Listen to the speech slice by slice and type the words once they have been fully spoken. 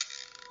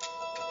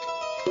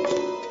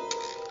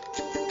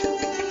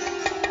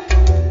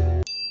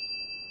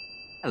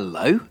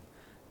Hello,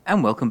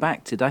 and welcome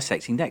back to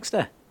Dissecting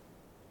Dexter.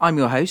 I'm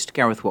your host,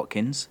 Gareth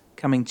Watkins,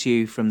 coming to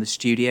you from the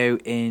studio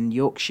in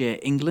Yorkshire,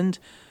 England,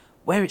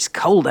 where it's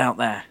cold out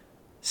there.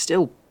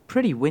 Still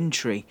pretty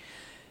wintry.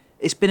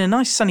 It's been a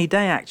nice sunny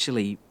day,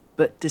 actually,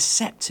 but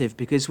deceptive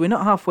because we're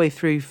not halfway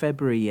through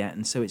February yet,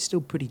 and so it's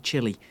still pretty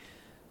chilly.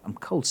 I'm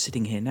cold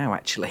sitting here now,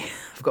 actually.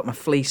 I've got my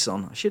fleece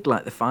on. I should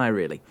light the fire,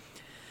 really.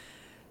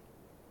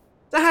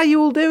 So how are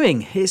you all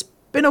doing? It's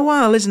been a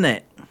while, isn't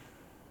it?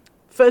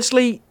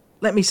 Firstly,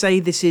 let me say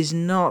this is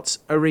not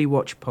a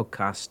rewatch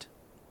podcast.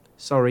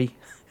 Sorry.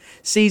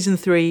 Season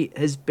 3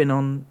 has been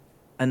on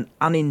an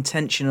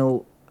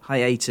unintentional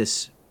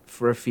hiatus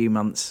for a few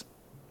months.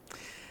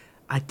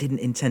 I didn't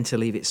intend to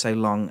leave it so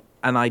long,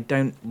 and I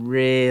don't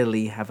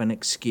really have an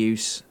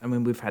excuse. I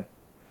mean, we've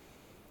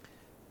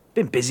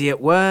been busy at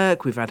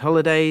work, we've had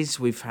holidays,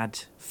 we've had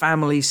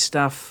family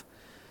stuff,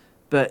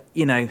 but,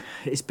 you know,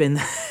 it's been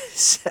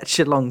such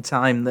a long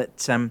time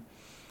that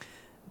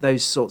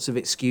those sorts of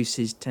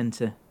excuses tend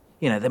to,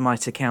 you know, they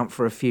might account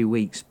for a few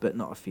weeks, but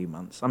not a few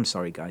months. I'm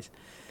sorry, guys.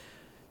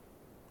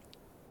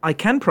 I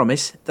can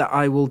promise that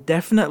I will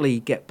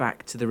definitely get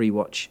back to the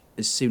rewatch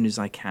as soon as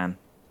I can.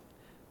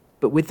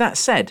 But with that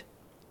said,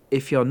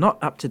 if you're not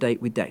up to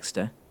date with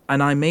Dexter,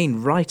 and I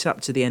mean right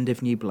up to the end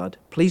of New Blood,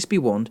 please be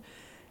warned,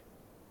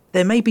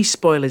 there may be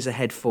spoilers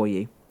ahead for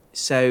you.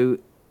 So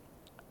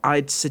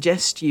I'd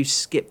suggest you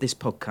skip this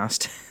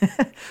podcast,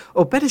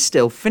 or better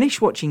still,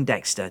 finish watching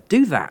Dexter.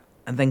 Do that,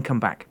 and then come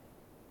back.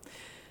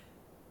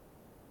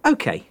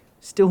 Okay,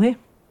 still here?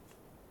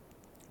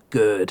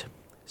 Good.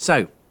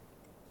 So,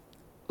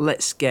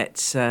 let's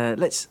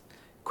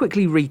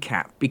quickly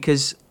recap,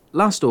 because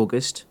last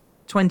August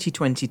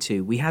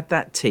 2022 we had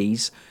that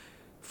tease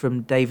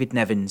from David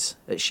Nevins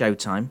at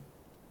Showtime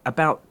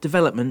about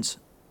development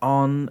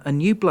on a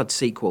New Blood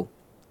sequel,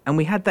 and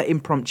we had that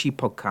impromptu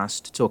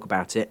podcast to talk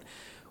about it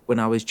when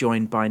I was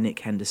joined by Nick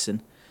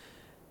Henderson.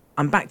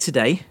 I'm back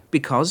today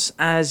because,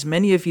 as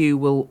many of you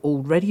will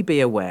already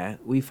be aware,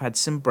 we've had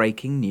some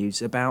breaking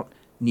news about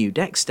New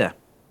Dexter.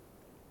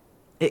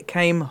 It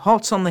came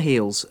hot on the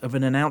heels of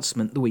an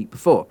announcement the week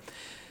before.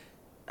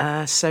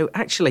 So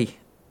actually,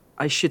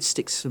 I should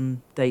stick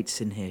some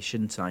dates in here,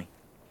 shouldn't I?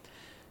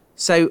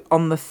 So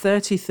on the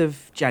 30th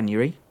of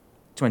January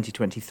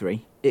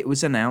 2023, it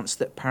was announced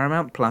that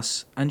Paramount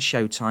Plus and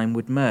Showtime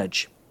would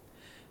merge.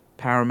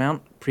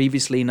 Paramount,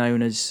 previously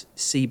known as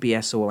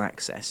CBS All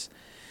Access,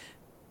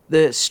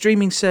 the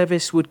streaming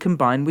service would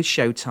combine with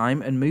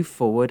Showtime and move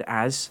forward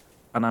as,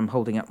 and I'm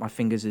holding up my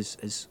fingers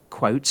as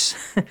quotes,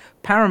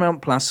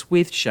 Paramount Plus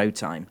with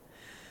Showtime.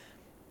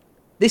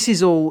 This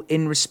is all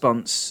in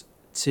response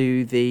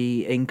to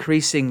the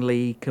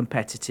increasingly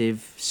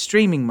competitive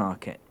streaming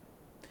market.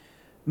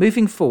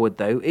 Moving forward,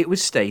 though, it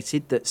was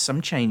stated that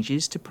some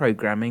changes to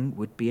programming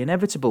would be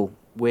inevitable,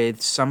 with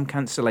some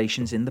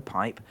cancellations in the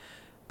pipe,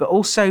 but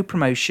also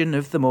promotion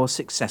of the more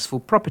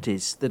successful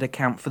properties that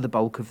account for the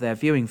bulk of their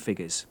viewing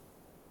figures.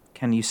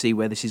 Can you see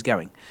where this is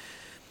going?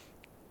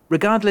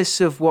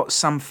 Regardless of what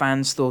some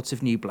fans thought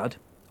of New Blood,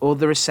 or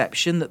the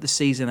reception that the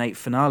Season 8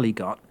 finale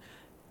got,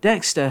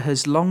 Dexter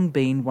has long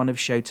been one of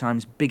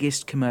Showtime's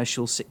biggest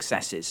commercial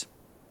successes.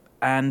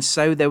 And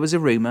so there was a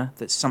rumour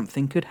that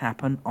something could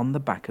happen on the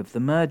back of the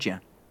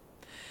merger.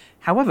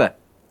 However,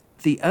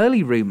 the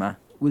early rumour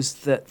was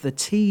that the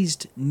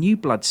teased New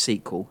Blood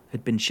sequel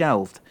had been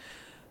shelved,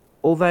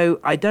 although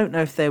I don't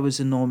know if there was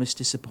enormous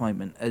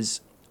disappointment,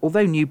 as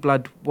although New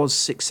Blood was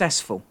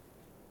successful,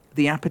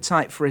 the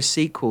appetite for a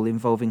sequel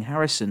involving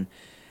Harrison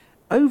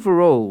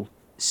overall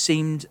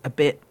seemed a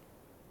bit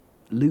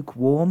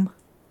lukewarm.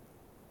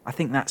 I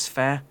think that's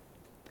fair.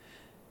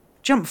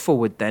 Jump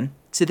forward then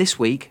to this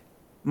week,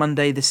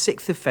 Monday the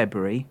 6th of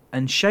February,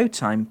 and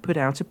Showtime put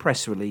out a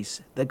press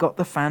release that got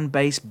the fan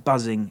base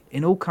buzzing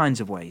in all kinds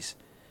of ways.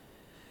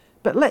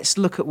 But let's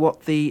look at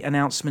what the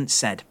announcement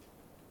said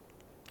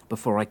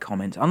before I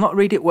comment. I'll not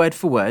read it word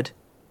for word,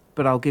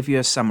 but I'll give you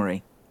a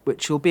summary,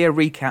 which will be a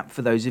recap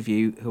for those of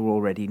you who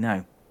already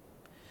know.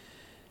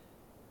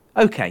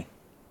 Okay,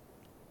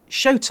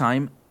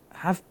 Showtime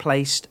have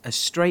placed a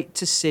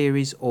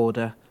straight-to-series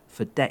order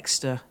for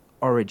Dexter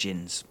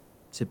Origins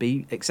to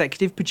be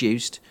executive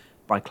produced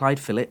by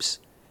Clyde Phillips,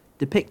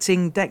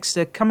 depicting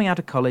Dexter coming out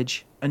of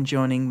college and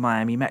joining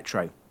Miami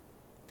Metro.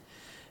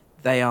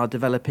 They are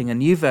developing a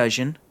new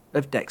version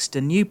of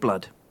Dexter New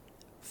Blood,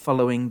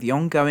 following the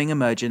ongoing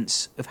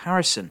emergence of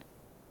Harrison.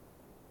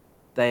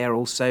 They are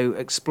also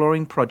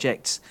exploring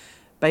projects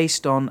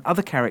based on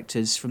other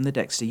characters from the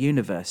Dexter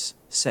universe,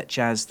 such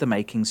as the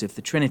makings of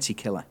the Trinity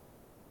Killer.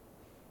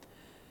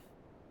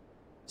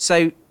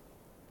 So,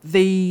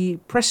 the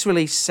press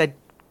release said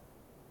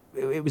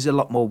it was a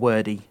lot more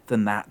wordy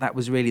than that. That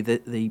was really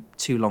the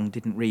too long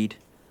didn't read.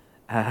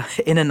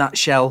 In a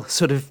nutshell,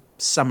 sort of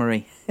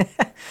summary.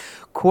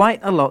 Quite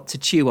a lot to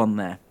chew on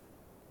there.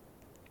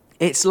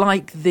 It's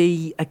like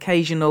the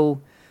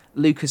occasional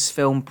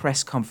Lucasfilm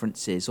press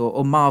conferences,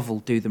 or Marvel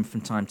do them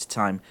from time to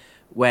time,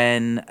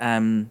 when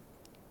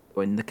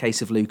Or in the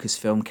case of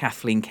Lucasfilm,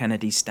 Kathleen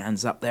Kennedy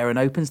stands up there and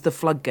opens the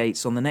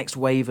floodgates on the next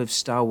wave of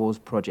Star Wars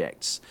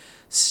projects.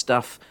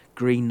 Stuff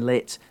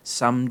greenlit,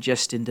 some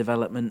just in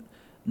development,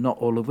 not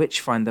all of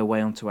which find their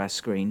way onto our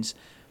screens.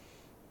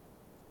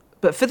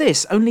 But for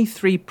this, only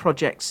 3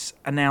 projects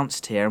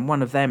announced here, and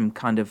one of them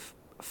kind of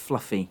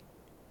fluffy.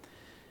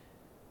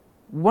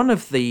 One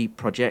of the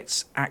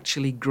projects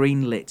actually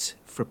greenlit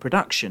for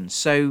production,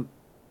 so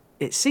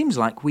it seems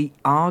like we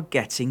are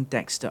getting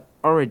Dexter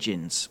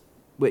Origins,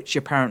 which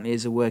apparently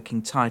is a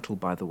working title,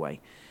 by the way.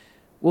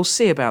 We'll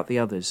see about the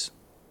others,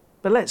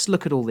 but let's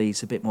look at all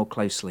these a bit more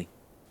closely.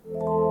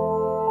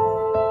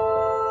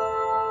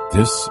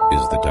 This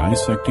is the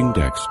Dissecting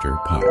Dexter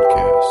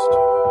podcast.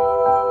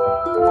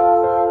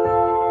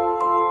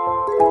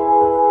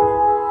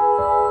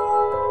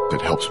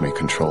 It helps me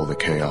control the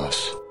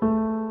chaos.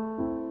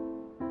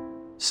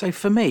 So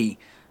for me,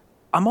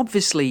 I'm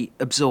obviously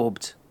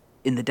absorbed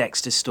in the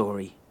Dexter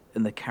story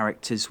and the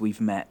characters we've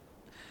met,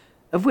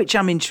 of which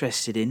I'm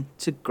interested in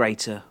to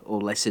greater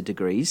or lesser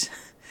degrees.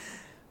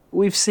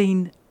 We've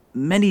seen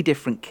many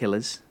different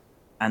killers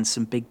and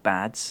some big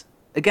bads.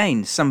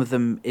 Again, some of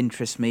them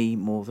interest me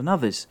more than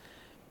others.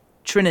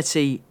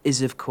 Trinity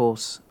is, of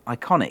course,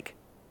 iconic,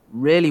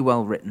 really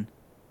well written,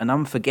 and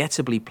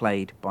unforgettably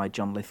played by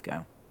John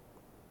Lithgow.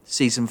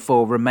 Season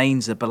 4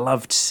 remains a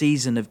beloved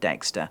season of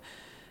Dexter,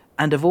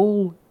 and of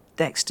all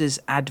Dexter's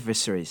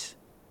adversaries,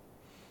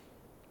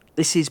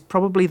 this is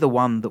probably the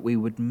one that we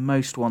would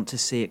most want to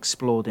see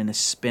explored in a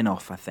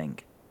spin-off, I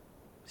think.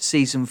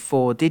 Season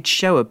 4 did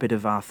show a bit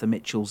of Arthur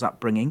Mitchell's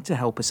upbringing to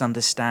help us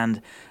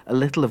understand a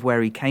little of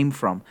where he came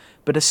from,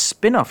 but a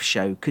spin-off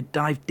show could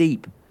dive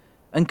deep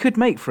and could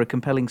make for a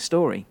compelling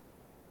story.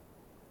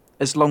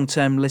 As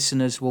long-term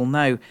listeners will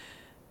know,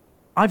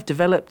 I've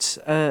developed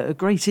a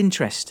great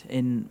interest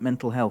in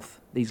mental health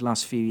these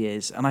last few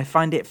years, and I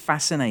find it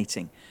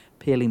fascinating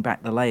peeling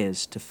back the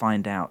layers to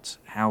find out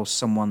how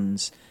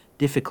someone's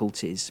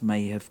difficulties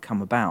may have come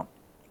about.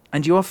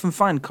 And you often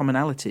find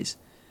commonalities.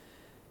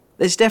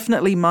 There's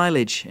definitely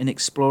mileage in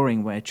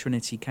exploring where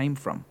Trinity came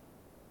from.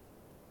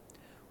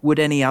 Would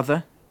any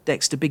other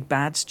Dexter big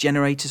bads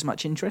generate as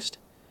much interest?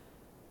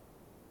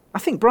 I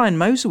think Brian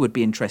Moser would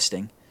be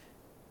interesting.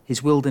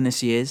 His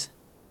wilderness years.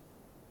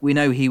 We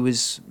know he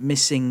was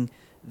missing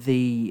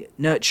the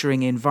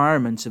nurturing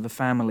environment of a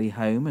family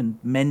home and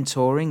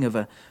mentoring of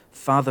a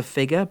father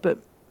figure, but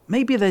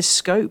maybe there's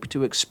scope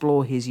to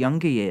explore his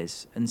younger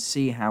years and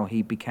see how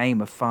he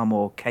became a far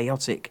more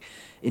chaotic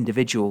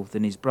individual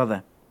than his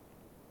brother.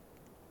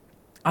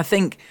 I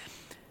think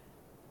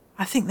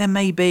there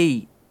may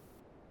be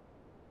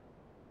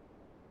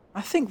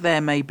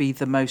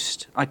the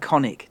most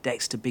iconic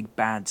Dexter big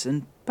bads,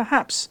 and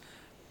perhaps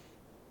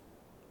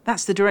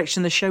that's the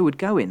direction the show would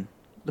go in,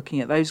 looking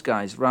at those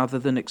guys rather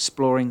than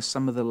exploring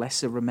some of the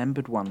lesser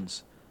remembered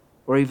ones,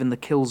 or even the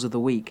kills of the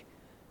week.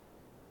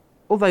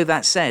 Although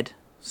that said,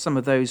 some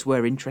of those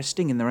were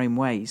interesting in their own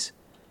ways,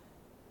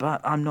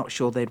 but I'm not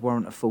sure they'd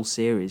warrant a full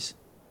series.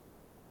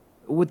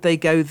 Would they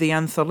go the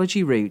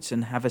anthology route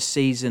and have a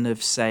season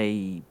of,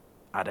 say,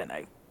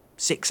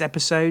 6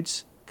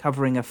 episodes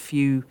covering a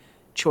few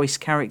choice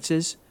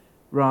characters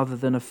rather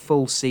than a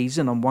full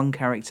season on one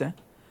character?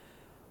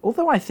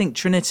 Although I think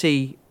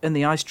Trinity and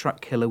the Ice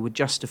Truck Killer would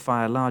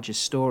justify a larger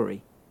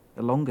story,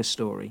 a longer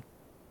story.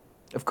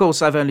 Of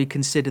course, I've only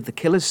considered the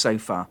killers so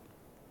far.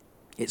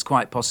 It's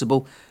quite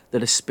possible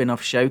that a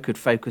spin-off show could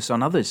focus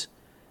on others.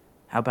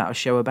 How about a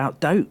show about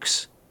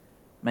Dokes?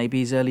 Maybe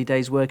his early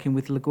days working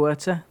with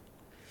LaGuerta?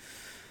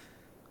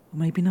 Or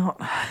maybe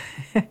not.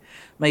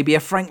 Maybe a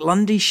Frank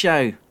Lundy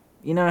show.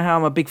 You know how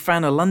I'm a big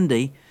fan of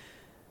Lundy.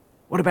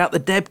 What about the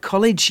Deb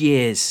College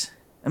years?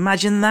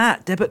 Imagine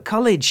that, Deb at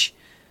college.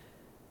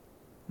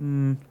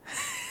 Maybe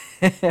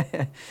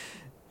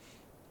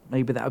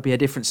that would be a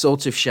different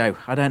sort of show.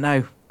 I don't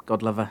know.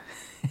 God love her.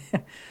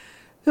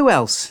 Who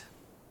else?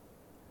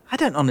 I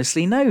don't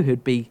honestly know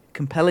who'd be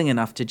compelling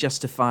enough to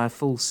justify a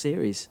full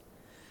series.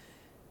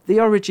 The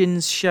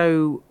Origins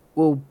show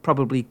will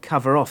probably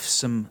cover off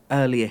some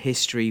earlier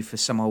history for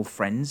some old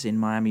friends in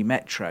Miami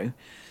Metro,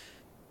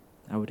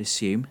 I would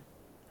assume.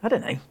 I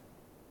don't know.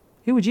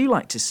 Who would you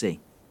like to see?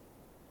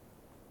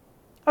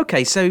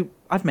 Okay, so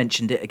I've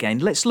mentioned it again.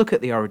 Let's look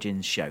at the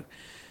Origins show.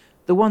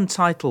 The one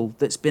title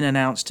that's been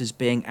announced as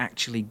being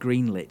actually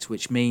greenlit,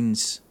 which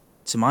means,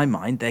 to my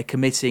mind, they're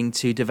committing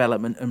to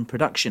development and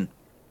production.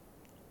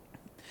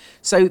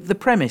 So the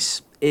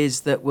premise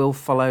is that we'll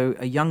follow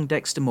a young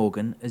Dexter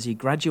Morgan as he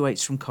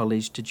graduates from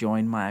college to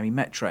join Miami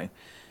Metro,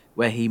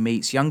 where he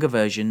meets younger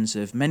versions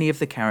of many of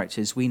the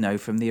characters we know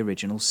from the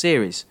original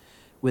series,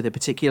 with a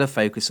particular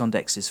focus on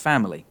Dexter's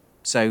family.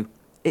 So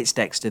it's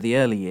Dexter the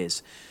early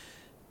years.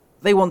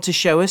 They want to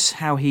show us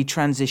how he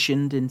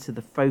transitioned into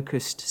the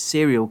focused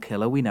serial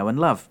killer we know and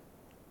love.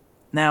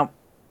 Now,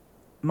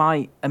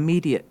 my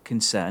immediate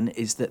concern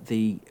is that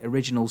the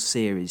original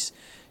series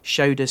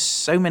showed us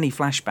so many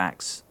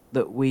flashbacks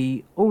that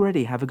we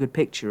already have a good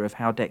picture of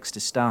how Dexter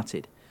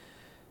started.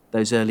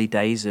 Those early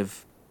days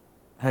of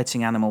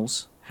hurting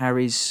animals,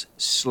 Harry's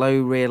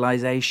slow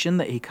realization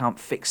that he can't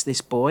fix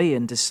this boy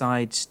and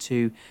decides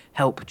to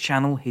help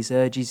channel his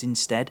urges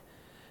instead.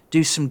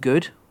 Do some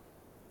good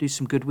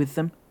with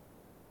them.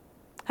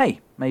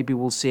 Hey, maybe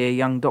we'll see a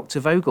young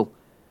Dr. Vogel.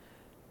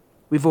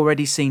 We've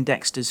already seen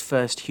Dexter's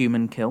first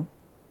human kill.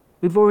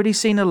 We've already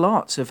seen a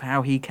lot of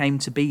how he came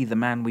to be the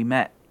man we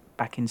met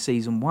back in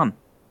Season 1.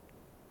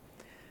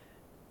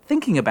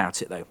 Thinking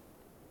about it though,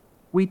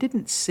 we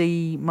didn't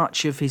see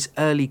much of his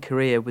early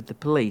career with the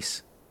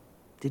police.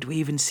 Did we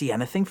even see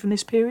anything from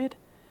this period?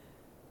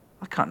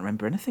 I can't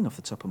remember anything off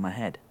the top of my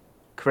head.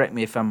 Correct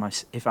me if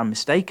I'm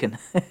mistaken.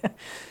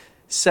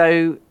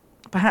 So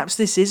perhaps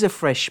this is a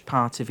fresh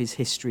part of his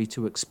history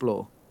to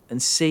explore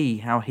and see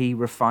how he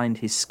refined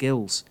his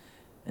skills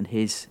and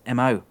his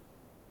MO.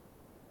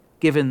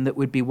 Given that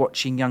we'd be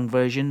watching young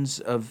versions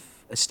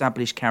of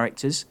established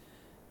characters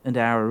and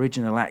our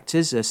original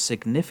actors are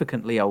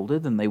significantly older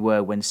than they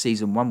were when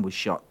Season 1 was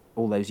shot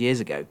all those years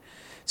ago.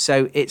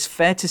 So it's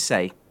fair to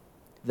say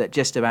that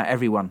just about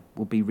everyone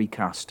will be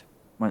recast,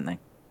 won't they?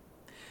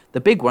 The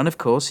big one, of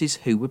course, is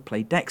who would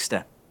play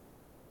Dexter.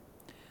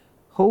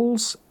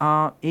 Hall's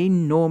are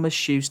enormous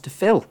shoes to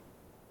fill,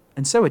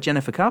 and so are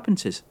Jennifer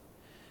Carpenter's.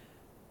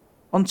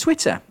 On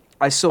Twitter,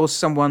 I saw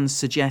someone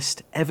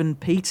suggest Evan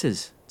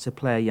Peters to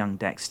play a young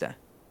Dexter.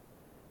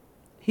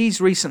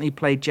 He's recently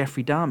played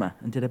Jeffrey Dahmer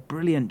and did a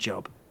brilliant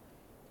job.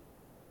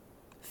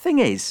 Thing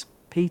is,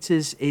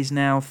 Peters is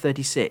now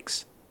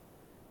 36.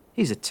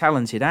 He's a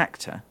talented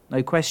actor,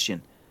 no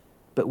question,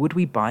 but would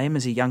we buy him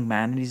as a young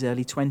man in his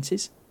early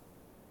 20s?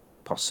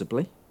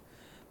 Possibly.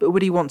 But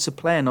would he want to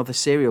play another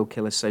serial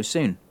killer so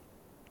soon?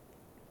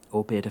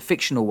 Albeit a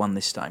fictional one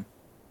this time.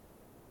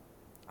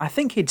 I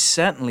think he'd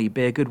certainly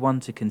be a good one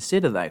to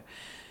consider though.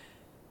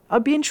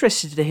 I'd be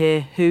interested to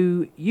hear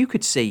who you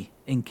could see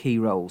in key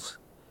roles.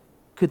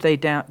 Could they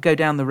go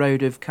down the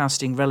road of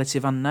casting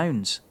relative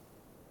unknowns?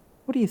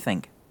 What do you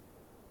think?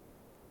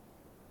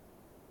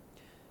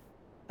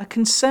 A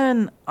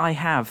concern I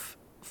have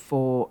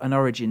for an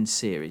Origins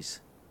series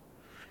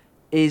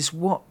is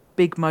what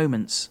big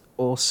moments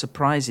or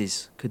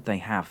surprises could they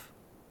have?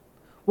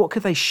 What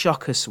could they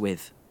shock us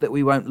with that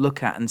we won't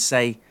look at and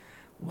say,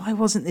 why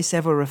wasn't this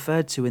ever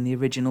referred to in the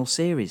original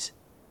series?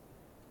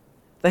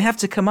 They have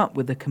to come up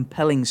with a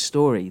compelling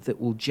story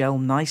that will gel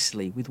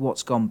nicely with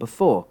what's gone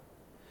before.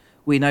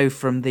 We know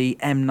from the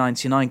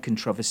M99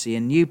 controversy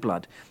in New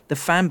Blood, the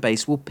fan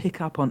base will pick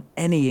up on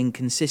any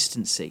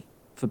inconsistency,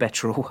 for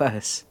better or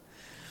worse.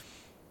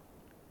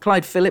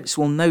 Clyde Phillips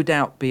will no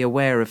doubt be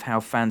aware of how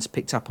fans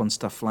picked up on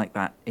stuff like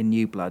that in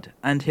New Blood,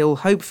 and he'll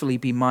hopefully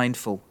be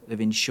mindful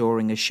of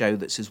ensuring a show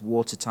that's as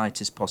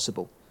watertight as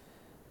possible.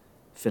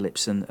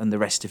 Phillips and the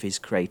rest of his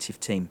creative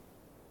team.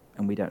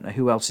 And we don't know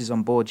who else is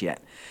on board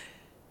yet.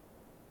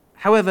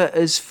 However,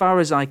 as far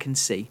as I can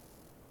see,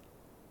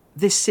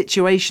 this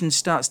situation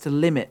starts to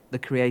limit the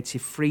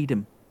creative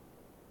freedom.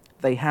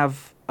 They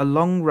have a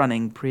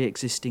long-running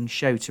pre-existing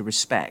show to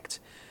respect.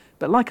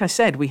 But like I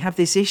said, we have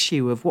this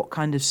issue of what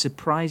kind of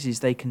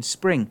surprises they can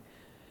spring.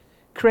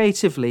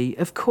 Creatively,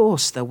 of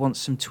course, they'll want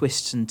some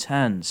twists and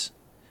turns.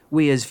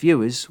 We as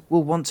viewers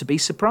will want to be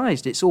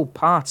surprised. It's all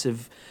part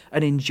of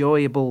an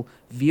enjoyable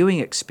viewing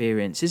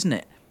experience, isn't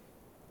it?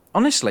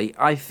 Honestly,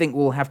 I think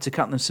we'll have to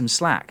cut them some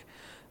slack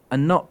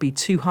and not be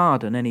too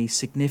hard on any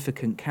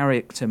significant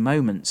character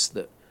moments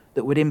that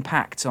would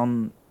impact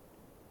on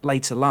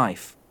later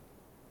life.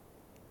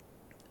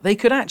 They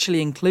could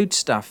actually include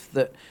stuff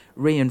that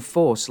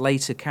reinforce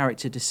later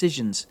character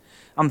decisions.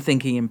 I'm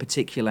thinking in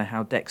particular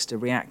how Dexter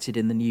reacted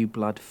in the New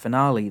Blood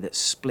finale that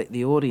split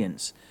the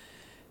audience.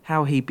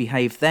 How he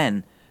behaved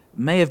then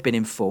may have been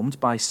informed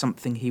by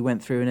something he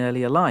went through in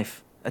earlier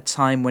life, a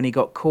time when he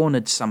got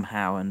cornered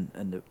somehow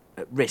and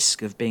at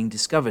risk of being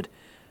discovered.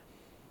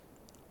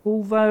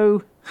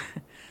 Although,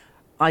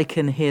 I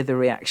can hear the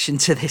reaction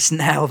to this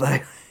now,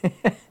 though.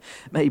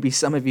 Maybe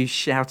some of you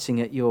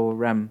shouting at your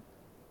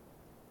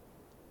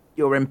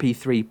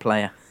MP3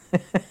 player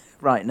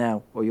right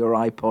now, or your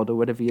iPod, or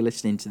whatever you're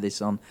listening to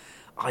this on.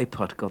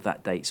 iPod, God,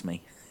 that dates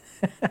me.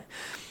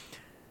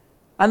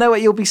 I know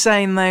what you'll be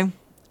saying, though.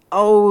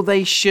 Oh,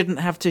 they shouldn't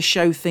have to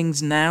show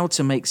things now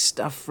to make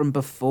stuff from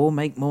before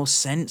make more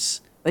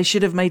sense. They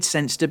should have made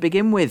sense to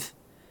begin with.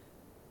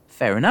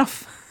 Fair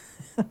enough.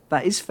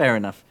 That is fair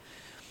enough.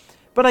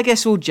 But I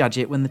guess we'll judge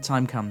it when the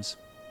time comes.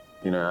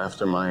 You know,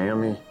 after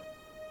Miami, I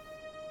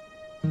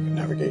could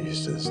never get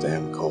used to this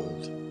damn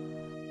cold.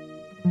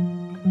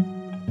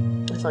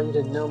 I thought you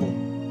didn't know me.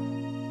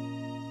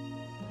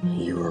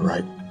 You were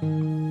right.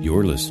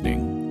 You're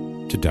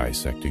listening to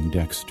Dissecting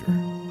Dexter.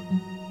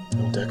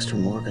 I'm Dexter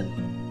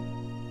Morgan.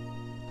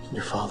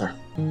 Your father.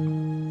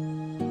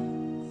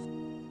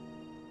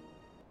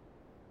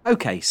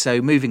 Okay,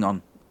 so moving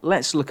on.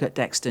 Let's look at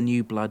Dexter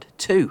New Blood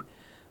 2,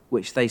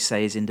 which they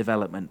say is in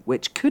development,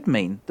 which could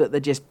mean that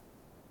they're just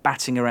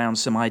batting around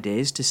some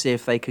ideas to see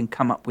if they can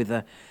come up with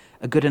a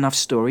good enough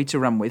story to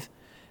run with.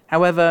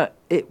 However,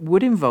 it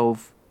would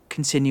involve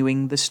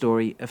continuing the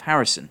story of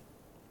Harrison.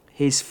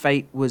 His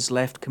fate was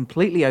left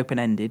completely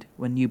open-ended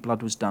when New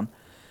Blood was done,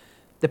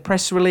 The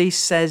press release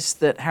says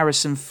that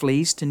Harrison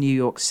flees to New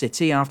York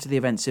City after the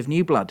events of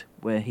New Blood,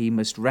 where he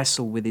must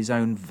wrestle with his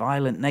own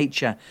violent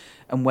nature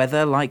and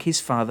whether, like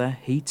his father,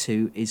 he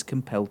too is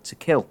compelled to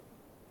kill.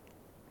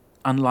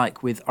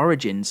 Unlike with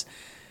Origins,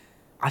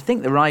 I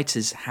think the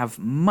writers have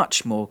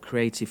much more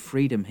creative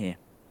freedom here.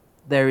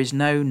 There is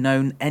no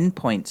known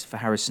endpoint for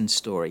Harrison's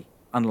story,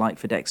 unlike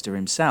for Dexter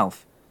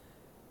himself.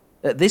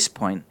 At this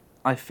point,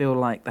 I feel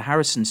like the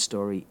Harrison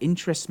story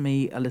interests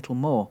me a little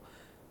more,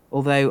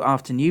 although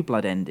after New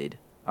Blood ended,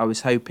 I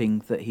was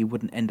hoping that he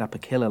wouldn't end up a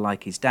killer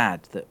like his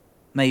dad, that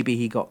maybe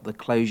he got the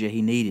closure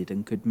he needed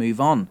and could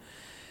move on.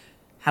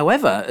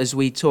 However, as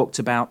we talked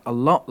about a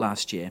lot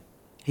last year,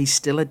 he's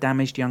still a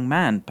damaged young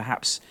man,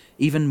 perhaps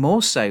even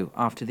more so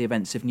after the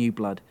events of New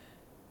Blood,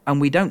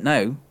 and we don't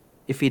know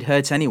if he'd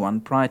hurt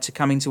anyone prior to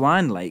coming to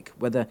Iron Lake,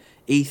 whether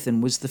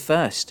Ethan was the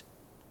first.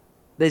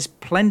 There's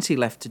plenty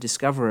left to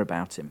discover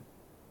about him.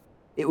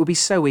 It would be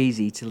so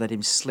easy to let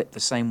him slip the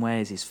same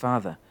way as his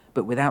father,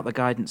 but without the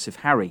guidance of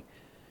Harry.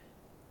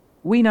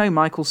 We know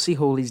Michael C.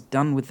 Hall is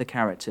done with the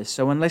character,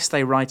 so unless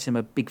they write him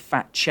a big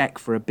fat check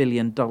for $1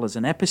 billion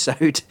an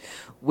episode,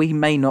 we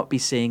may not be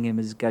seeing him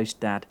as Ghost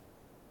Dad.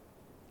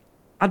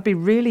 I'd be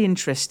really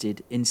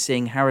interested in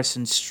seeing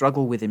Harrison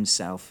struggle with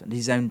himself and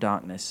his own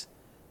darkness,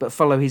 but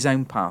follow his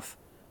own path.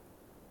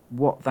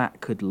 What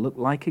that could look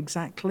like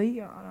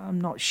exactly, I'm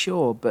not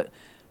sure, but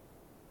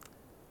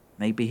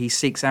maybe he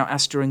seeks out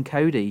Aster and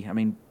Cody. I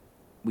mean,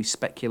 we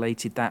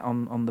speculated that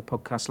on the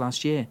podcast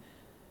last year.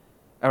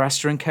 Are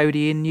Aster and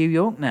Cody in New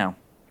York now?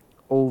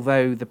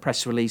 Although the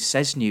press release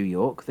says New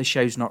York, the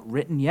show's not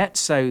written yet,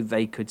 so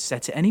they could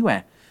set it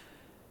anywhere.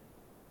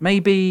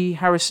 Maybe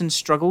Harrison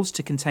struggles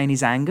to contain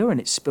his anger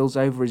and it spills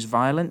over as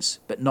violence,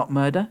 but not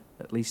murder,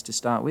 at least to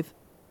start with.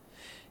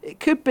 It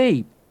could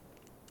be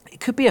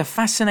a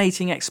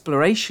fascinating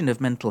exploration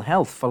of mental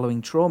health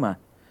following trauma.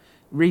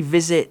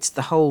 Revisit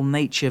the whole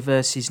nature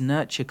versus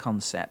nurture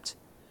concept.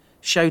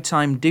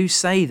 Showtime do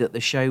say that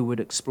the show would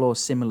explore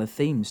similar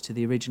themes to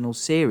the original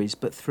series,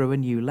 but through a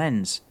new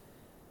lens.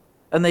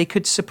 And they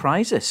could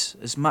surprise us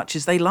as much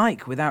as they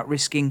like without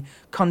risking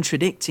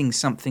contradicting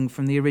something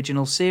from the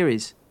original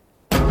series.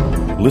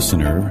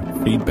 Listener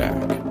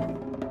feedback.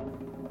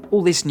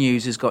 All this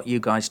news has got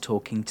you guys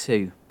talking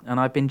too, and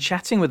I've been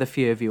chatting with a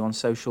few of you on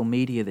social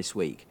media this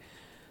week.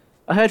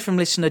 I heard from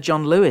listener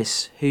John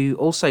Lewis, who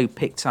also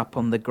picked up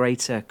on the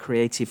greater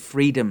creative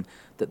freedom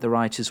that the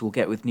writers will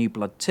get with New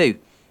Blood 2.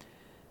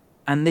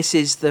 And this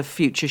is the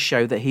future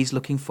show that he's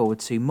looking forward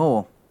to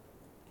more.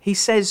 He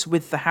says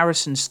with the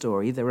Harrison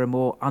story there are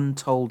more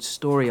untold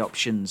story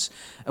options,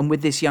 and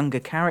with this younger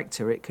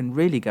character it can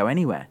really go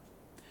anywhere.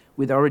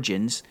 With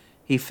Origins,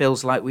 he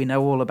feels like we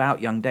know all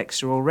about young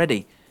Dexter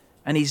already,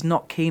 and he's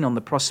not keen on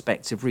the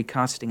prospect of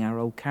recasting our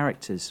old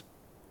characters.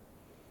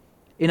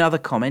 In other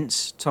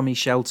comments, Tommy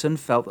Shelton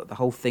felt that the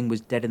whole thing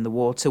was dead in the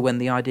water when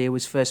the idea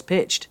was first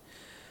pitched.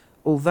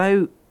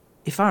 Although,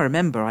 if I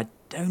remember, I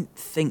don't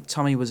think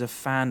Tommy was a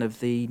fan of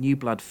the New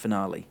Blood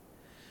finale.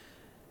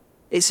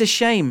 It's a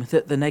shame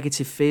that the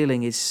negative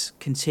feeling is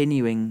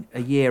continuing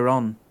a year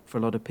on for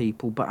a lot of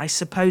people, but I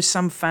suppose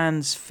some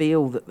fans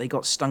feel that they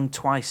got stung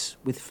twice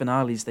with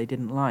finales they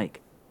didn't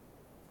like.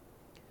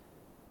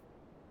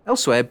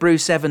 Elsewhere,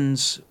 Bruce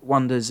Evans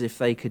wonders if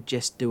they could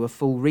just do a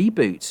full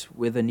reboot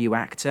with a new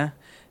actor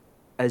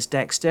as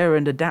Dexter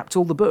and adapt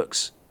all the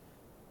books.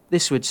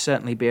 This would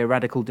certainly be a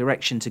radical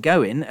direction to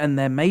go in, and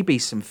there may be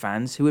some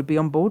fans who would be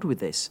on board with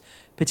this,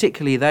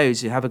 particularly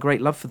those who have a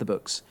great love for the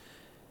books.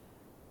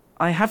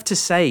 I have to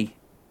say,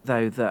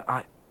 though, that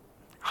I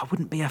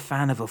wouldn't be a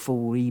fan of a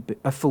full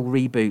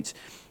reboot.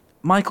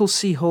 Michael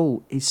C.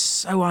 Hall is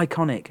so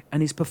iconic,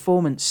 and his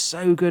performance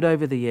so good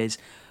over the years.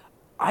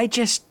 I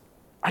just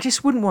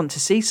wouldn't want to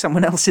see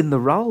someone else in the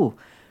role.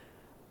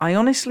 I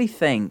honestly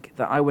think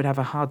that I would have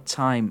a hard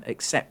time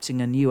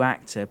accepting a new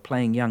actor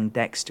playing young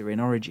Dexter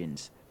in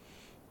Origins.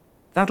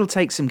 That'll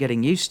take some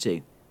getting used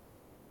to.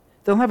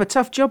 They'll have a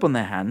tough job on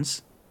their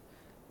hands.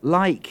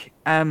 Like,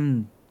 what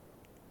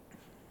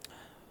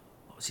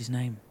was his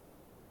name?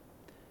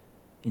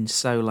 In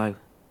Solo.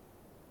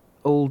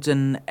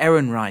 Alden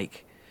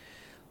Ehrenreich.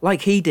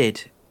 Like he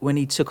did when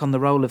he took on the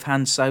role of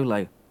Han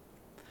Solo.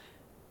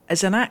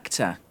 As an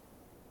actor,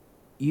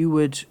 you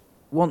would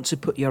want to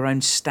put your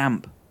own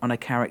stamp on a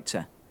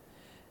character.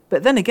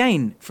 But then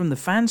again, from the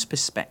fan's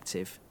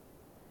perspective,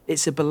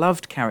 it's a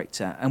beloved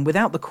character, and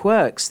without the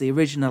quirks the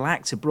original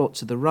actor brought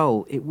to the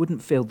role, it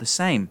wouldn't feel the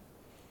same.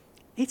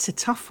 It's a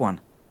tough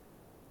one.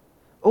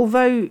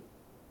 Although,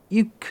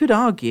 you could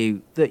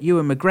argue that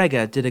Ewan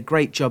McGregor did a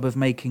great job of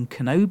making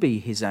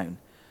Kenobi his own,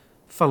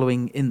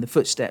 following in the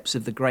footsteps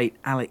of the great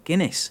Alec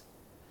Guinness.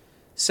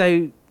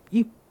 So,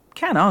 you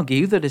can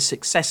argue that a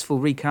successful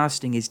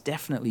recasting is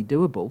definitely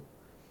doable.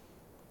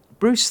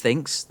 Bruce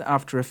thinks that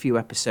after a few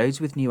episodes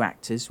with new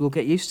actors, we'll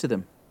get used to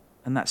them,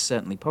 and that's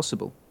certainly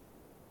possible.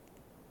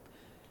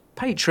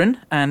 Patron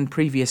and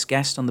previous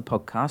guest on the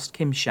podcast,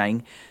 Kim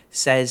Shane,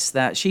 says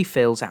that she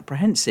feels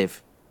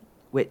apprehensive,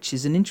 which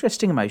is an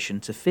interesting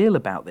emotion to feel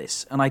about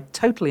this, and I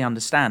totally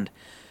understand.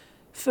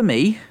 For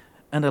me,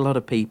 and a lot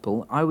of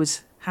people, I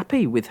was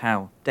happy with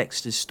how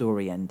Dexter's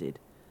story ended.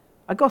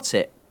 I got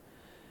it.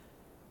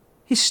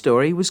 His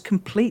story was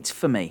complete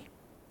for me.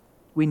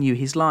 We knew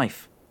his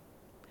life.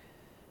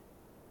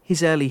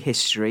 His early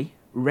history,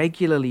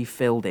 regularly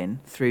filled in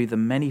through the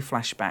many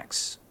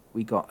flashbacks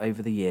we got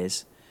over the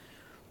years.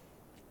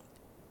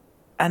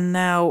 And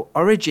now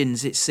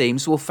Origins, it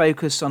seems, will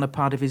focus on a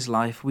part of his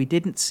life we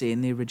didn't see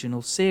in the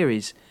original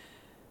series.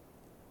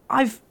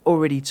 I've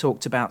already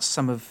talked about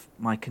some of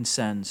my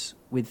concerns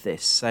with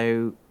this,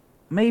 so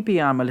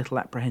maybe I'm a little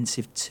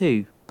apprehensive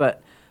too,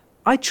 but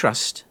I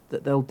trust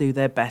that they'll do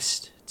their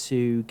best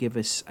to give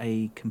us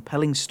a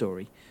compelling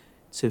story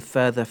to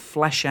further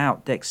flesh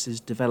out Dexter's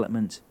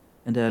development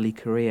and early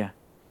career.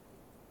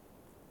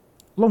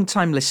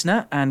 Long-time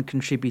listener and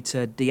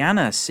contributor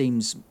Deanna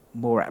seems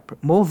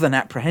more than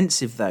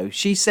apprehensive, though.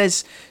 She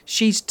says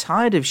she's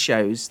tired of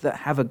shows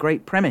that have a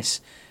great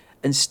premise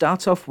and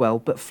start off well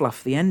but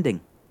fluff the ending.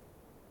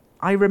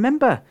 I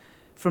remember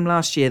from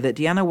last year that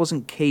Deanna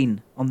wasn't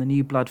keen on the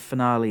New Blood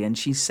finale, and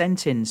she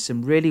sent in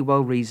some really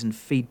well-reasoned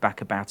feedback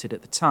about it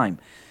at the time.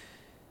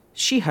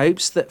 She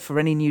hopes that for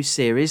any new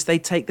series they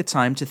take the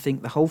time to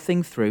think the whole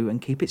thing through and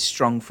keep it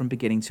strong from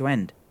beginning to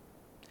end.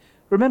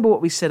 Remember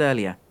what we said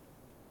earlier,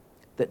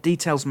 that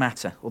details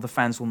matter or the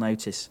fans will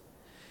notice.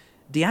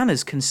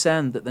 Deanna's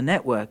concerned that the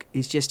network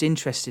is just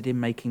interested in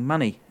making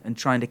money and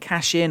trying to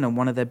cash in on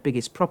one of their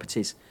biggest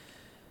properties.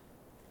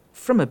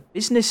 From a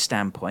business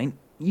standpoint,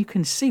 you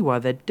can see why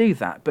they'd do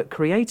that, but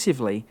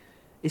creatively,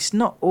 it's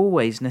not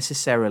always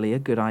necessarily a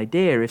good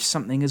idea if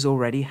something has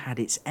already had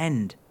its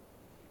end.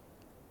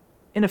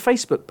 In a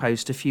Facebook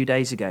post a few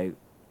days ago,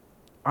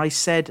 I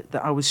said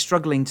that I was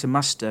struggling to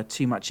muster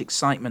too much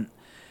excitement,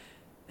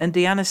 and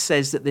Deanna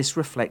says that this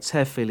reflects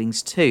her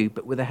feelings too,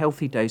 but with a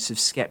healthy dose of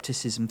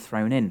skepticism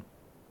thrown in.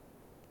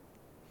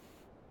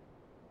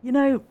 You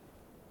know,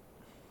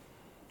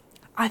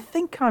 I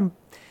think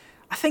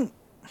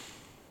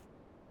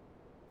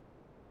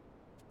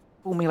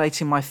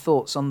formulating my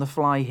thoughts on the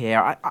fly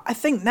here. I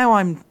think now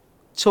I'm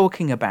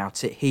talking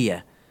about it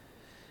here,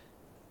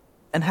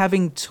 and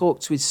having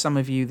talked with some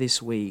of you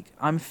this week,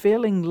 I'm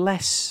feeling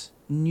less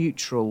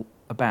neutral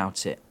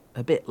about it.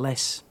 A bit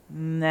less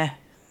meh.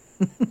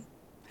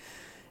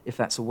 If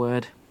that's a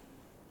word.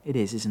 It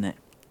is, isn't it?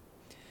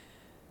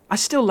 I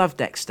still love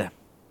Dexter.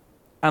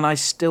 And I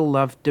still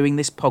love doing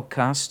this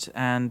podcast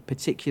and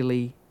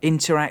particularly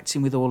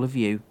interacting with all of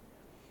you.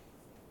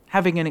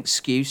 Having an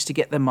excuse to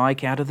get the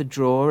mic out of the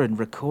drawer and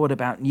record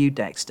about new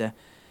Dexter.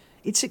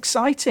 It's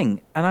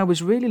exciting, and I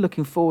was really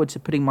looking forward to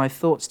putting my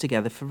thoughts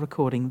together for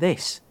recording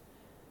this.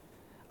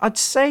 I'd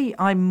say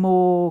I'm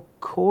more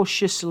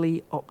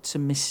cautiously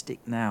optimistic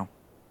now,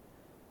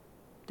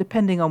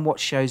 depending on what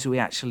shows we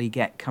actually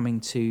get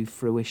coming to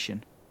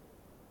fruition.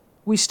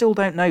 We still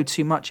don't know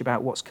too much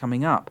about what's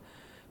coming up.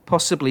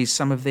 Possibly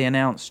some of the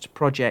announced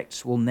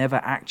projects will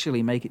never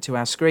actually make it to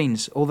our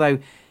screens, although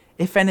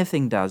if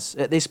anything does,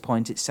 at this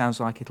point it sounds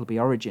like it'll be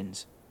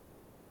Origins.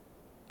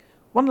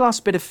 One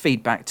last bit of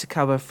feedback to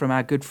cover from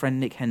our good friend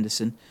Nick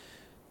Henderson.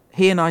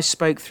 He and I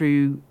spoke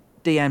through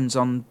DMs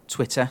on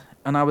Twitter,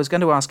 and I was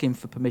going to ask him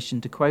for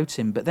permission to quote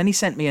him, but then he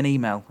sent me an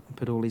email and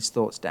put all his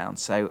thoughts down,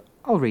 so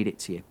I'll read it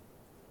to you.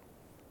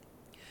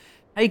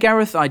 Hey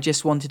Gareth, I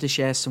just wanted to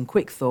share some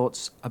quick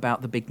thoughts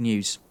about the big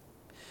news.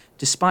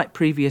 Despite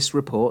previous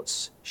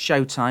reports,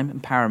 Showtime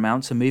and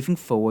Paramount are moving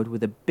forward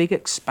with a big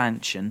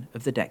expansion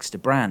of the Dexter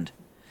brand.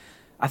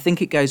 I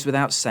think it goes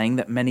without saying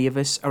that many of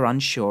us are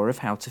unsure of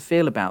how to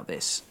feel about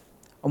this.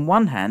 On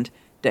one hand,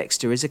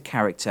 Dexter is a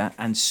character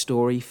and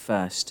story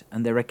first,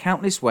 and there are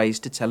countless ways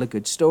to tell a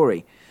good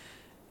story.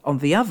 On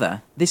the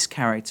other, this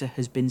character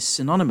has been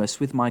synonymous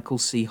with Michael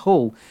C.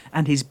 Hall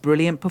and his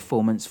brilliant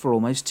performance for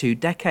almost 2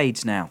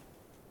 decades now.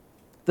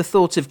 The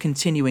thought of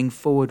continuing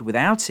forward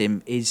without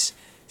him is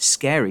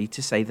scary,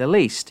 to say the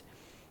least.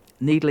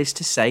 Needless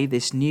to say,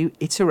 this new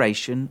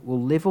iteration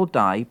will live or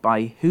die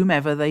by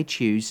whomever they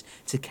choose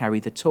to carry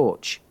the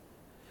torch.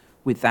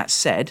 With that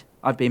said,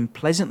 I've been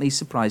pleasantly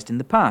surprised in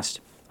the past.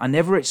 I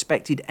never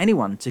expected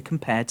anyone to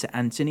compare to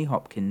Anthony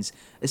Hopkins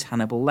as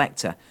Hannibal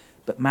Lecter,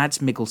 but Mads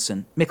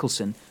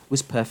Mikkelsen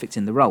was perfect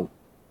in the role.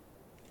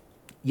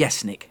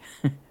 Yes, Nick.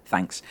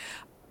 Thanks.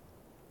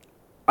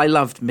 I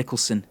loved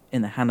Mikkelsen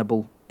in the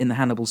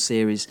Hannibal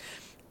series.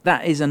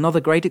 That is another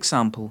great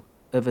example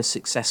of a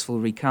successful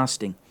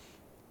recasting.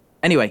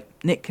 Anyway,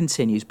 Nick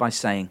continues by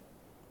saying,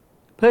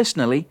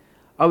 personally,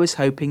 I was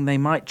hoping they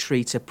might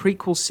treat a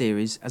prequel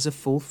series as a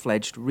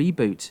full-fledged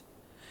reboot,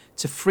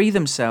 to free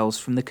themselves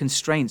from the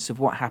constraints of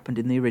what happened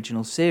in the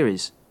original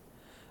series.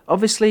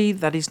 Obviously,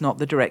 that is not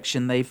the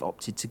direction they've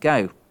opted to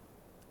go.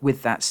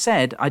 With that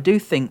said, I do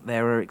think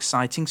there are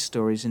exciting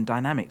stories and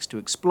dynamics to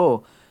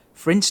explore.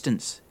 For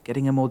instance,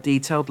 getting a more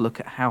detailed look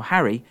at how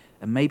Harry,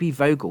 and maybe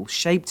Vogel,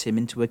 shaped him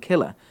into a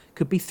killer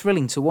could be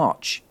thrilling to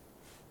watch.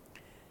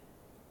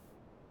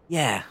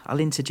 Yeah, I'll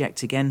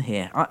interject again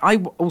here. I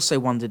also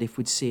wondered if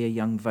we'd see a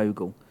young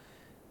Vogel.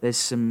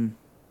 There's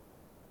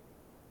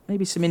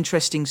maybe some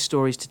interesting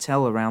stories to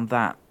tell around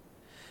that.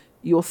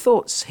 Your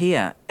thoughts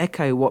here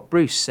echo what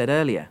Bruce said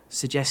earlier,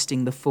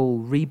 suggesting the full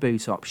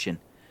reboot option.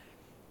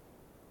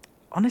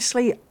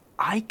 Honestly,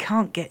 I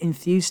can't get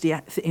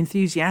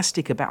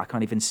enthusiastic about... I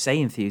can't even say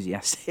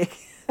enthusiastic.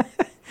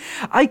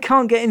 I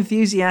can't get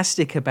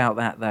enthusiastic about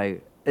that,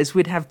 though, as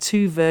we'd have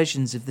two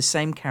versions of the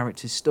same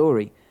character's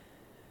story.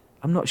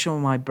 I'm not sure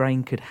my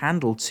brain could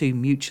handle two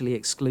mutually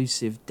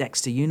exclusive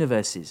Dexter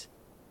universes.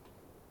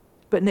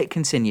 But Nick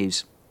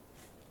continues.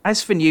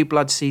 As for New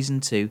Blood Season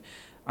 2,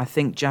 I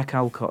think Jack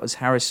Alcott as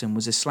Harrison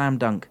was a slam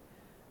dunk,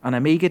 and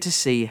I'm eager to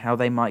see how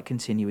they might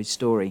continue his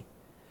story.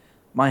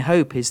 My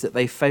hope is that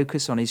they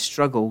focus on his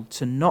struggle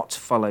to not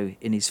follow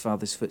in his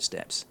father's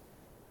footsteps.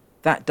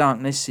 That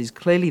darkness is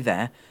clearly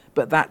there,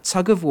 but that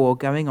tug of war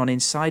going on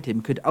inside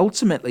him could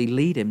ultimately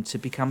lead him to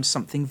become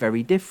something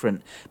very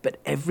different, but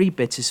every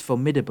bit as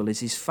formidable as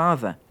his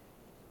father.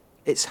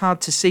 It's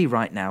hard to see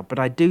right now, but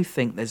I do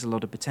think there's a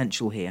lot of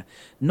potential here.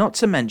 Not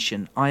to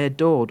mention, I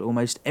adored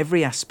almost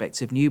every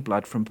aspect of New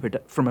Blood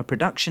from a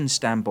production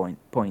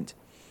standpoint.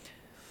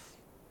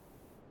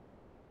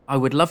 I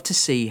would love to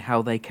see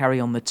how they carry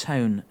on the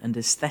tone and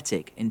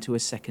aesthetic into a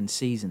second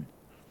season.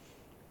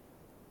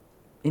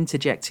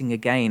 Interjecting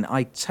again,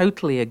 I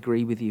totally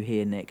agree with you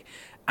here, Nick.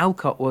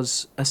 Alcott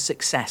was a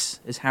success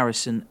as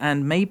Harrison,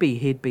 and maybe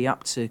he'd be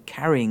up to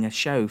carrying a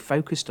show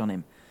focused on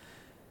him.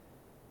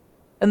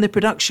 And the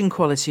production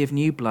quality of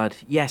New Blood,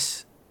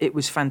 yes, it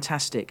was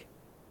fantastic.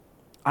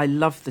 I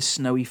loved the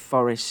snowy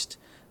forest,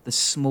 the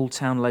small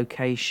town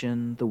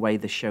location, the way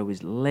the show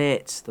was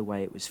lit, the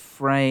way it was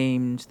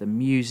framed, the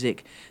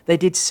music. They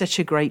did such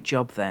a great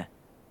job there.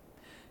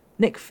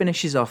 Nick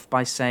finishes off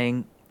by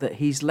saying that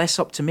he's less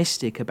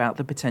optimistic about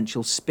the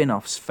potential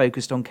spin-offs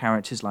focused on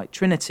characters like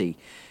Trinity.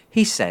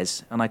 He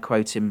says, and I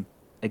quote him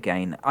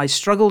again, "I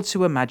struggled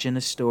to imagine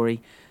a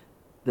story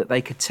that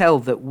they could tell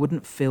that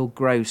wouldn't feel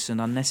gross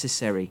and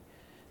unnecessary.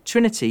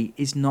 Trinity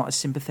is not a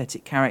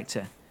sympathetic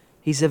character.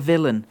 He's a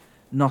villain,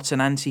 not an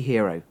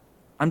anti-hero.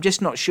 I'm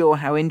just not sure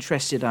how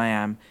interested I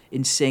am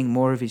in seeing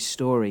more of his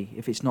story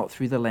if it's not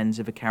through the lens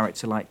of a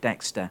character like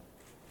Dexter.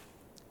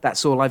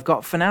 That's all I've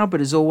got for now, but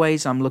as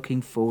always, I'm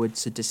looking forward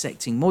to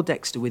dissecting more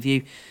Dexter with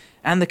you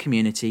and the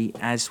community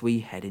as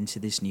we head into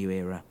this new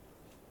era."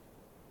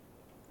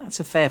 That's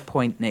a fair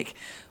point, Nick.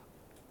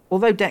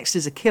 Although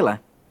Dexter's a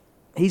killer,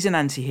 he's an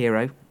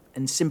anti-hero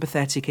and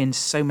sympathetic in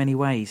so many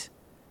ways.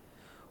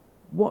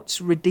 What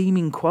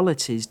redeeming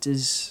qualities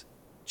does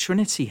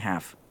Trinity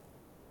have?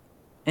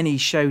 Any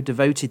show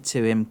devoted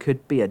to him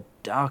could be a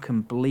dark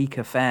and bleak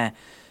affair,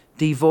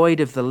 devoid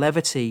of the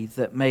levity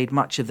that made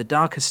much of the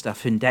darker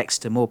stuff in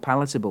Dexter more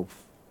palatable.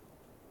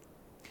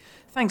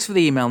 Thanks for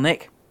the email,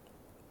 Nick.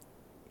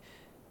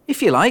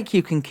 If you like,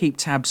 you can keep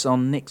tabs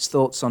on Nick's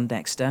thoughts on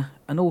Dexter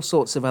and all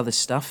sorts of other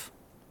stuff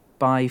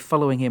by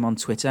following him on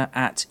Twitter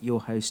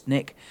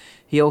 @yourhostnick.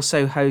 He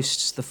also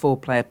hosts the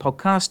 4Player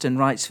podcast and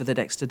writes for the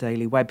Dexter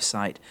Daily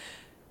website.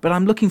 But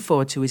I'm looking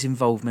forward to his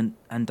involvement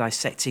and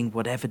dissecting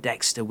whatever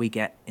Dexter we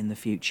get in the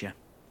future.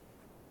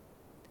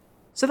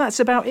 So that's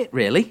about it,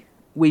 really.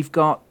 We've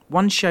got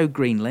one show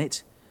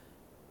greenlit,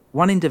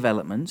 one in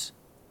development,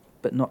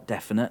 but not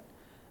definite,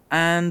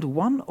 and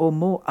one or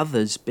more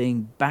others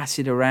being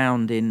batted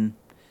around in,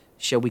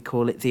 shall we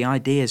call it, the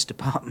ideas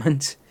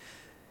department.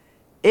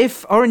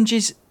 If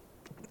Origins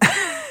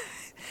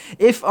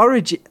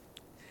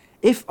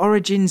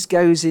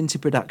goes into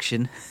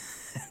production,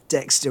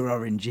 Dexter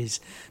Oranges.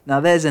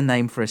 Now there's a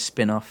name for a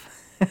spin-off.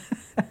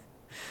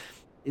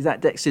 Is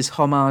that Dexter's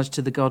homage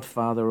to The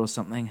Godfather or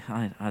something?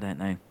 I don't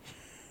know.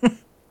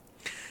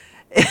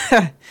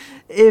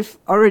 If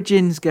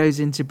Origins goes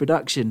into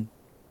production,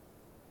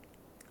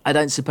 I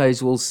don't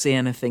suppose we'll see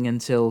anything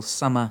until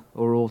summer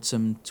or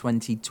autumn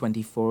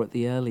 2024 at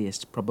the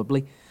earliest,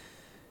 probably.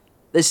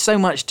 There's so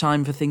much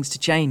time for things to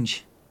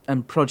change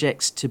and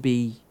projects to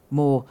be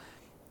more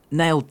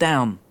nailed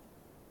down.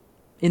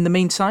 In the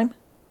meantime,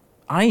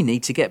 I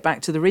need to get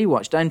back to the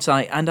rewatch, don't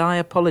I? And I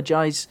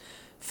apologise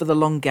for the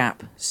long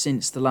gap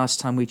since the last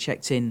time we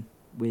checked in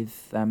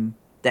with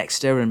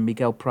Dexter and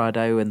Miguel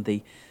Prado and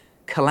the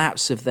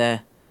collapse of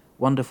their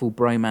wonderful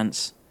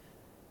bromance.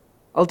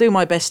 I'll do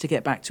my best to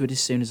get back to it as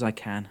soon as I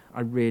can.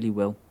 I really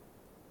will.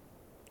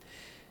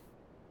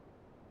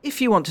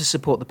 If you want to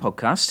support the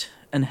podcast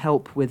and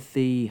help with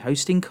the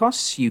hosting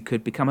costs, you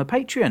could become a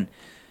Patreon.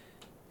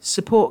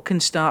 Support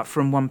can start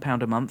from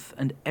 £1 a month,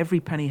 and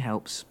every penny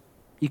helps.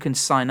 You can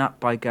sign up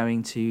by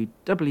going to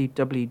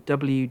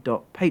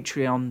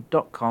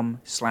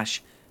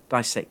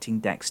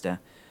www.patreon.com/dissectingdexter,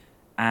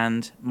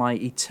 and my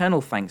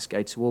eternal thanks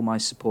go to all my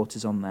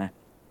supporters on there.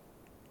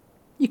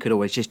 You could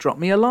always just drop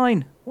me a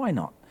line. Why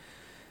not?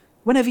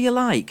 Whenever you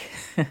like.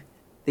 The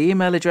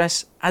email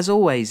address, as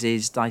always,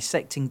 is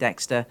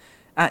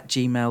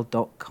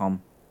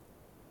dissectingdexter@gmail.com.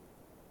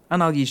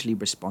 And I'll usually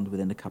respond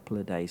within a couple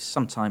of days.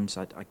 Sometimes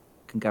I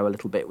can go a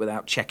little bit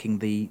without checking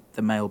the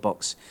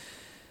mailbox.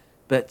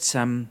 But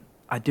I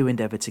do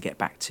endeavour to get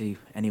back to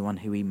anyone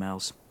who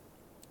emails.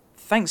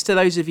 Thanks to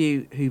those of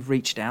you who've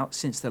reached out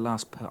since the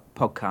last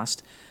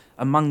podcast.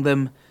 Among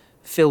them,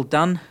 Phil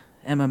Dunn,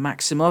 Emma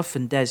Maximoff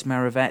and Des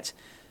Maravet.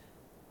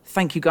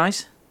 Thank you,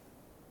 guys.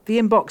 The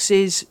inbox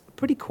is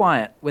pretty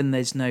quiet when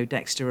there's no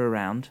Dexter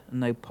around and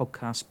no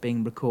podcast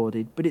being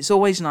recorded, but it's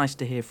always nice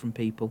to hear from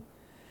people.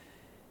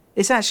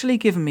 It's actually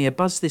given me a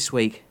buzz this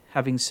week,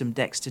 having some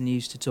Dexter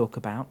news to talk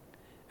about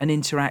and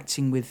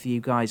interacting with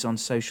you guys on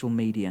social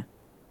media.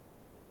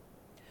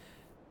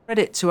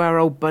 Credit to our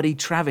old buddy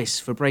Travis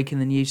for breaking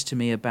the news to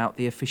me about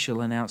the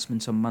official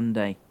announcement on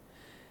Monday.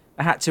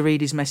 I had to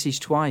read his message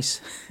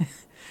twice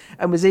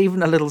and was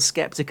even a little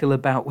sceptical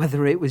about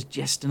whether it was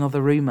just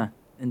another rumour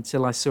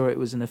until I saw it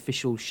was an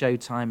official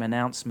Showtime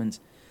announcement.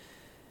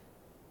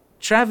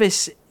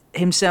 Travis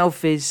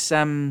himself is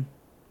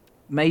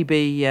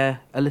maybe a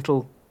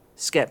little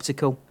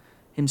sceptical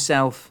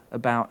himself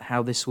about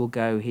how this will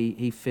go.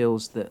 He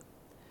feels that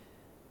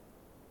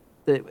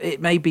it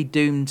may be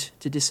doomed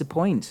to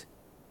disappoint.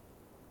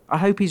 I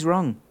hope he's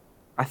wrong.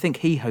 I think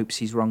he hopes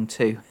he's wrong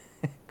too,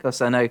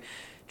 because I know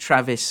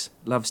Travis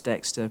loves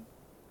Dexter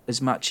as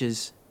much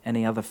as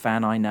any other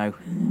fan I know.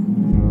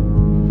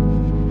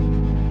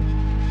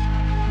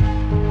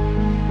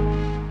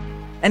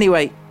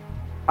 Anyway,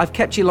 I've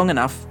kept you long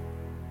enough,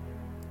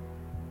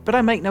 but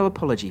I make no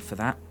apology for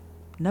that.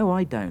 No,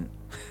 I don't.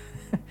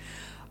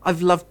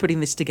 I've loved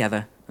putting this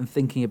together and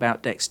thinking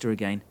about Dexter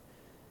again.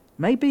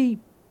 Maybe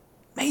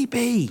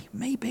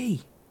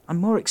I'm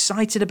more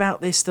excited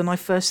about this than I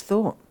first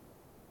thought.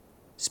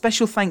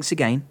 Special thanks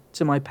again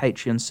to my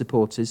Patreon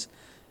supporters.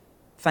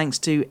 Thanks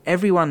to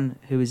everyone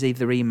who has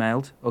either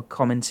emailed or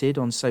commented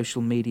on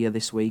social media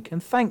this week,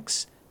 and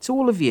thanks to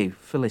all of you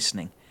for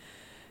listening.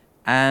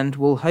 And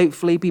we'll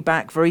hopefully be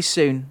back very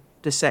soon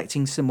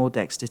dissecting some more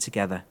Dexter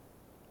together.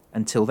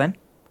 Until then,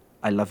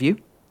 I love you,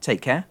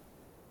 take care,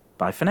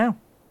 bye for now.